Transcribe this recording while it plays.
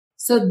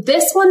So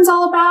this one's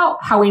all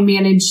about how we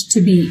manage to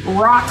be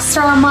rock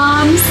star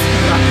moms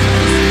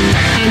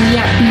and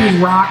yet be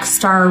rock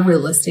star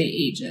real estate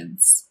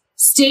agents.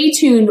 Stay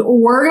tuned.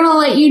 We're going to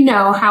let you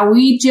know how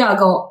we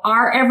juggle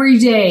our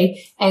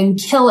everyday and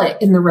kill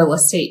it in the real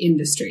estate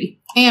industry.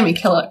 And we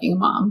kill it being a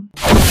mom.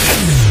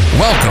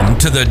 Welcome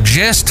to the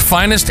Just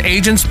Finest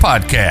Agents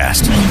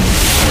podcast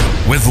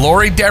with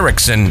Lori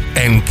Derrickson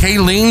and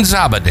Kayleen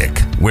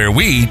Zabadik, where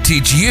we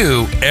teach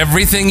you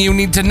everything you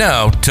need to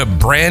know to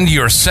brand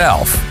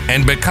yourself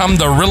and become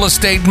the real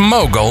estate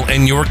mogul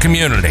in your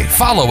community.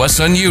 Follow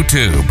us on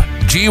YouTube,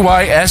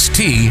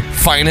 GYST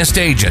Finest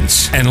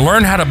Agents, and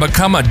learn how to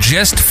become a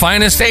Just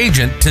Finest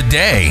agent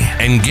today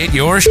and get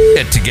your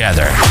shit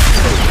together.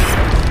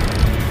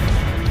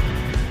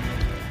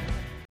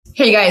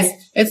 Hey guys,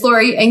 it's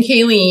Lori and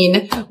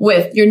Kayleen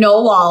with your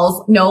No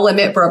Walls, No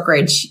Limit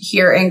brokerage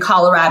here in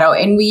Colorado.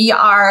 And we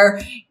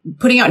are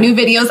putting out new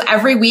videos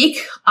every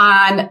week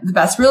on the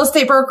best real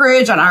estate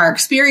brokerage, on our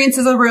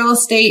experiences as real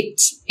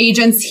estate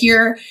agents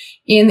here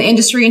in the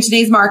industry in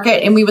today's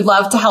market. And we would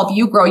love to help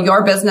you grow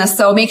your business.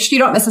 So make sure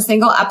you don't miss a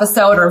single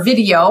episode or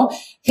video.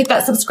 Hit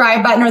that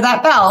subscribe button or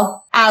that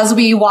bell as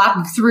we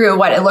walk through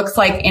what it looks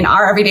like in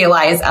our everyday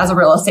lives as a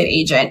real estate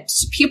agent.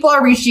 People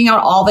are reaching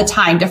out all the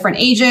time. Different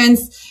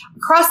agents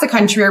across the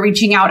country are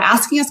reaching out,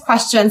 asking us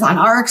questions on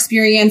our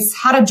experience,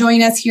 how to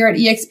join us here at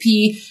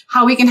EXP,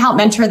 how we can help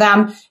mentor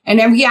them. And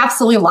then we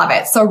absolutely love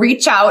it. So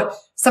reach out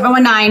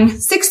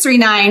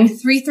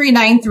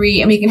 719-639-3393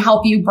 and we can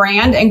help you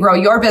brand and grow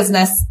your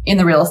business in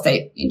the real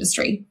estate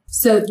industry.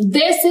 So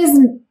this is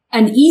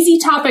an easy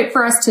topic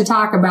for us to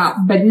talk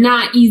about, but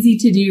not easy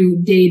to do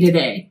day to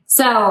day.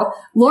 So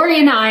Lori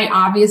and I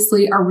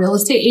obviously are real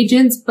estate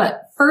agents,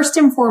 but first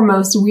and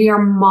foremost, we are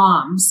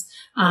moms.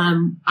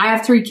 I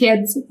have 3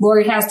 kids.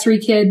 Lori has 3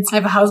 kids. I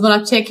have a husband I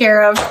have to take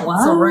care of. What?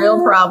 It's a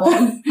real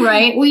problem,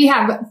 right? We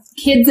have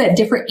kids at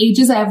different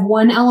ages. I have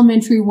 1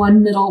 elementary,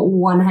 1 middle,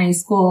 1 high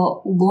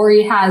school.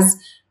 Lori has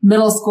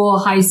middle school,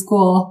 high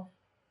school.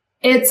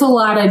 It's a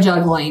lot of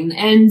juggling.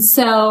 And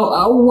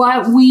so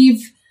what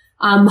we've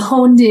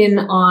honed in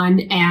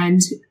on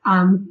and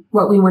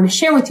what we want to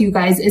share with you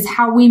guys is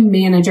how we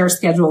manage our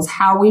schedules,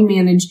 how we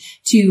manage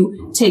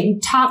to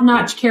take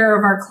top-notch care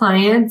of our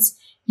clients,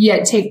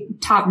 yet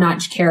take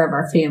top-notch care of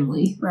our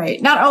family.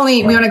 Right. Not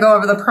only we want to go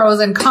over the pros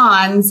and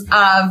cons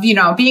of,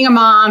 being a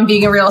mom,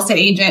 being a real estate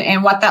agent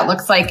and what that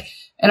looks like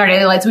in our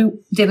daily lives.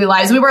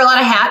 We wear a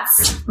lot of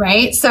hats,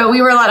 right? So we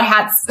wear a lot of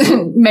hats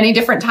many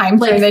different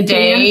times during the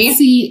day.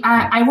 Fancy,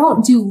 I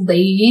won't do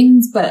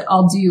leggings, but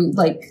I'll do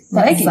like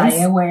leggings.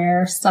 Zaya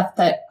wear stuff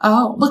that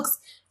looks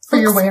for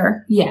your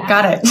wear. Yeah.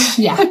 Got it.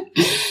 Yeah.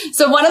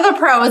 So one of the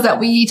pros that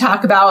we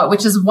talk about,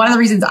 which is one of the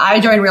reasons I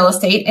joined real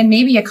estate and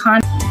maybe a con